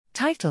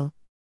Title: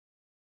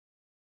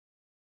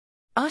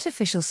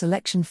 Artificial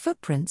Selection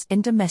Footprints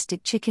in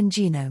Domestic Chicken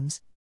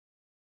Genomes.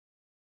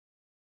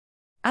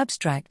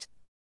 Abstract: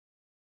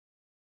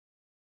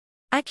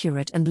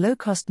 Accurate and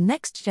low-cost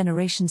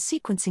next-generation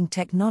sequencing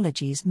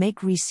technologies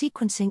make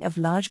resequencing of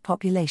large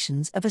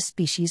populations of a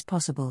species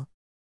possible.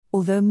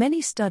 Although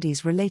many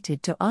studies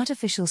related to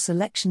artificial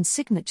selection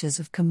signatures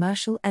of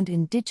commercial and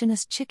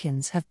indigenous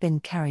chickens have been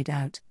carried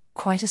out,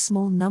 quite a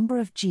small number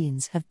of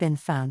genes have been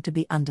found to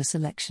be under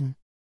selection.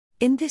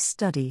 In this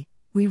study,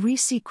 we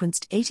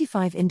resequenced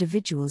 85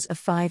 individuals of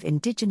 5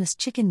 indigenous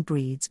chicken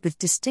breeds with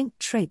distinct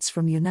traits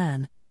from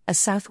Yunnan, a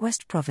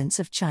southwest province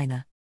of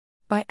China.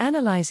 By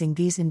analyzing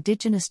these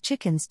indigenous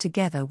chickens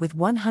together with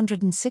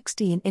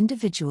 116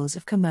 individuals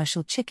of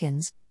commercial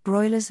chickens,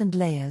 broilers and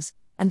layers,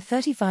 and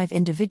 35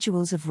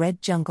 individuals of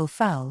red jungle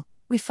fowl,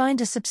 we find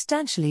a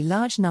substantially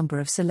large number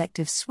of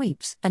selective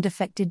sweeps and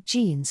affected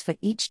genes for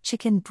each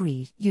chicken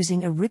breed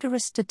using a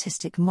rigorous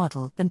statistic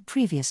model than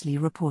previously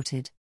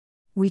reported.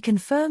 We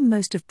confirm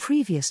most of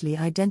previously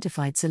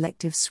identified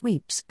selective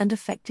sweeps and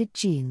affected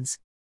genes.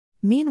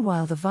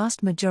 Meanwhile, the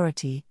vast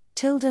majority,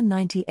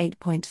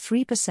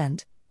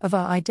 98.3%, of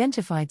our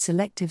identified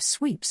selective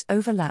sweeps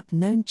overlap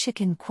known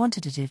chicken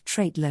quantitative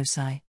trait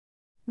loci.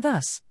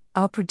 Thus,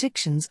 our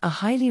predictions are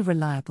highly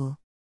reliable.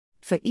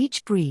 For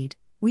each breed,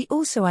 we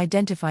also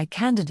identify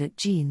candidate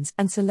genes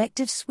and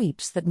selective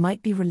sweeps that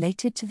might be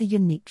related to the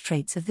unique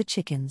traits of the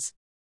chickens.